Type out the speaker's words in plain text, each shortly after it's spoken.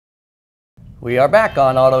We are back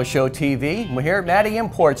on Auto Show TV. We're here at Mattie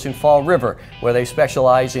Imports in Fall River, where they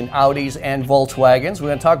specialize in Audis and Volkswagens. We're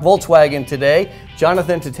going to talk Volkswagen today.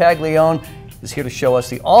 Jonathan Titaglione is here to show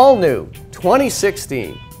us the all-new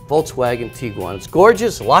 2016 Volkswagen Tiguan. It's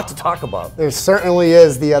gorgeous, a lot to talk about. There certainly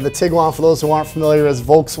is. The Tiguan, for those who aren't familiar, is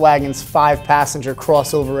Volkswagen's 5-passenger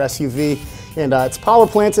crossover SUV. And it's power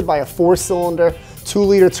planted by a 4-cylinder,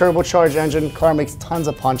 2-liter turbocharged engine. Car makes tons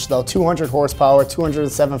of punch though, 200 horsepower,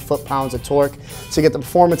 207 foot-pounds of torque. So you get the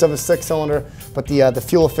performance of a 6-cylinder, but the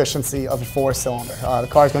fuel efficiency of a 4-cylinder. The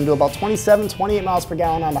car is going to do about 27, 28 miles per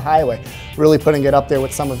gallon on the highway, really putting it up there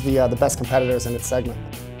with some of the best competitors in its segment.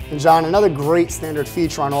 And John, another great standard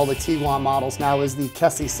feature on all the Tiguan models now is the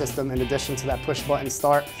Kessie system, in addition to that push-button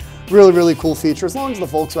start. Really, really cool feature. As long as the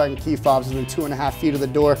Volkswagen key fob's within 2.5 feet of the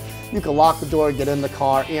door, you can lock the door, get in the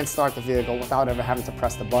car, and start the vehicle without ever having to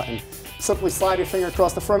press the button. Simply slide your finger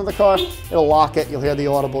across the front of the car, it'll lock it, you'll hear the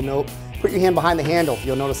audible note. Put your hand behind the handle,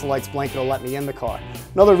 you'll notice the lights blink, it'll let me in the car.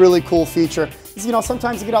 Another really cool feature is,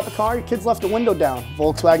 sometimes you get out the car, your kids left the window down.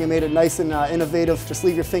 Volkswagen made it nice and innovative. Just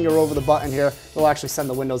leave your finger over the button here, it'll actually send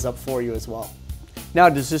the windows up for you as well. Now,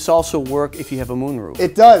 does this also work if you have a moonroof?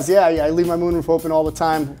 It does, yeah. I leave my moonroof open all the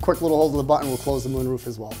time. Quick little hold of the button will close the moonroof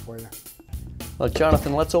as well for you. Well,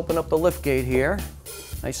 Jonathan, let's open up the lift gate here.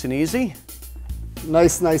 Nice and easy.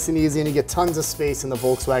 Nice and easy, and you get tons of space in the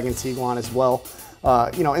Volkswagen Tiguan as well.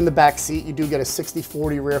 In the back seat, you do get a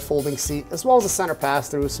 60/40 rear folding seat, as well as a center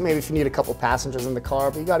pass-through, so maybe if you need a couple passengers in the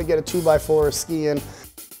car, but you got to get a 2x4 or ski in.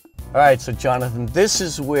 All right, so Jonathan, this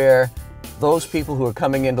is where those people who are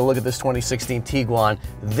coming in to look at this 2016 Tiguan,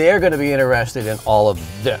 they're going to be interested in all of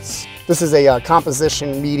this. This is a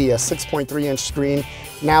composition media 6.3-inch screen.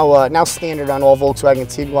 Now standard on all Volkswagen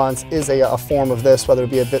Tiguans is a form of this, whether it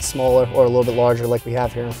be a bit smaller or a little bit larger like we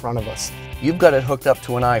have here in front of us. You've got it hooked up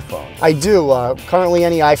to an iPhone. I do. Currently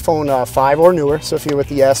any iPhone 5 or newer, so if you're with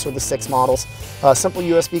the S or the 6 models, a simple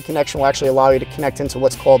USB connection will actually allow you to connect into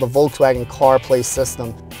what's called the Volkswagen CarPlay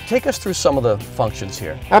system. Take us through some of the functions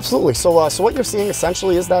here. Absolutely. So what you're seeing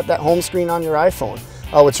essentially is that home screen on your iPhone.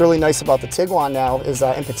 What's really nice about the Tiguan now is,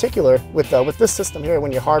 in particular, with this system here,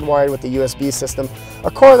 when you're hardwired with the USB system,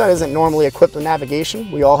 a car that isn't normally equipped with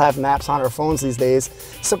navigation, we all have maps on our phones these days,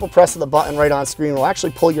 simple press of the button right on screen will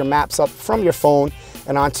actually pull your maps up from your phone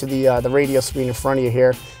and onto the radio screen in front of you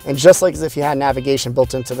here. And just like as if you had navigation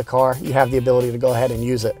built into the car, you have the ability to go ahead and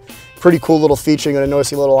use it. Pretty cool little feature. You're going to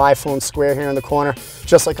notice your little iPhone square here in the corner.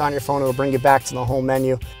 Just like on your phone, it'll bring you back to the home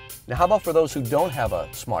menu. Now, how about for those who don't have a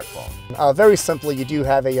smartphone? Very simply, you do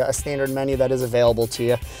have a standard menu that is available to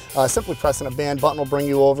you. Simply pressing a band button will bring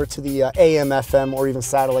you over to the AM, FM, or even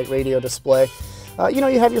satellite radio display.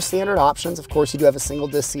 You have your standard options. Of course, you do have a single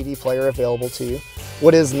disc CD player available to you.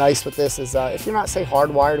 What is nice with this is if you're not, say,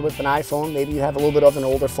 hardwired with an iPhone, maybe you have a little bit of an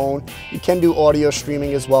older phone, you can do audio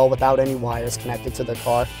streaming as well without any wires connected to the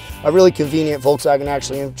car. Really convenient. Volkswagen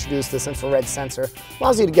actually introduced this infrared sensor.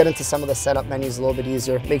 Allows you to get into some of the setup menus a little bit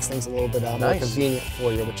easier, makes things a little bit more convenient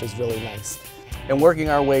for you, which is really nice. And working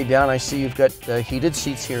our way down, I see you've got heated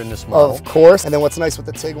seats here in this model. Of course. And then what's nice with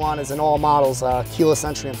the Tiguan is in all models, keyless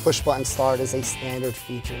entry and push-button start is a standard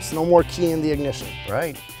feature. So no more key in the ignition.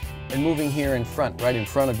 Right. And moving here in front, right in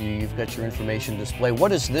front of you, you've got your information display.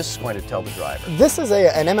 What is this going to tell the driver? This is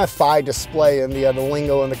an MFI display in the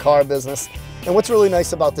lingo in the car business. And what's really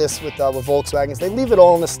nice about this with Volkswagen is they leave it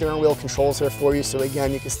all in the steering wheel controls here for you. So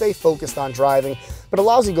again, you can stay focused on driving, but it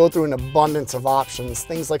allows you to go through an abundance of options.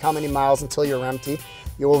 Things like how many miles until you're empty,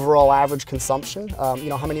 your overall average consumption,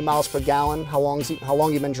 how many miles per gallon, how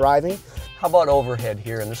long you've been driving. How about overhead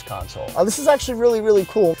here in this console? This is actually really, really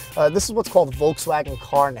cool. This is what's called Volkswagen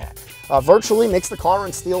CarNet. Virtually makes the car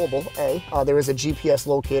unstealable. There is a GPS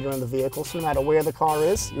locator in the vehicle, so no matter where the car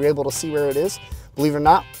is, you're able to see where it is. Believe it or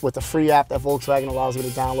not, with the free app that Volkswagen allows you to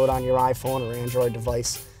download on your iPhone or Android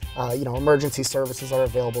device, emergency services are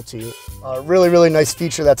available to you. Really, really nice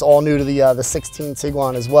feature that's all new to the 16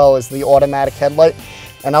 Tiguan as well is the automatic headlight.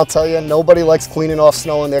 And I'll tell you, nobody likes cleaning off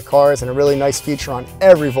snow in their cars, and a really nice feature on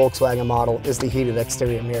every Volkswagen model is the heated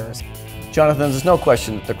exterior mirrors. Jonathan, there's no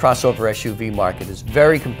question that the crossover SUV market is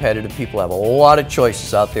very competitive. People have a lot of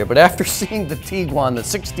choices out there, but after seeing the Tiguan, the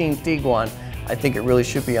 16 Tiguan, I think it really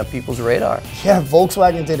should be on people's radar. Yeah,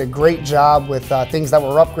 Volkswagen did a great job with things that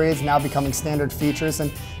were upgrades now becoming standard features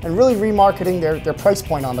and really remarketing their price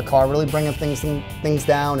point on the car, really bringing things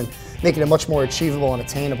down and making it much more achievable and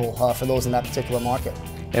attainable for those in that particular market.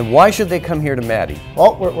 And why should they come here to Mattie?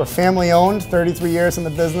 Well, we're family owned, 33 years in the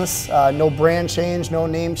business, no brand change, no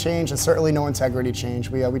name change, and certainly no integrity change.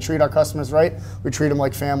 We treat our customers right, we treat them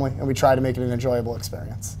like family, and we try to make it an enjoyable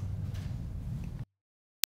experience.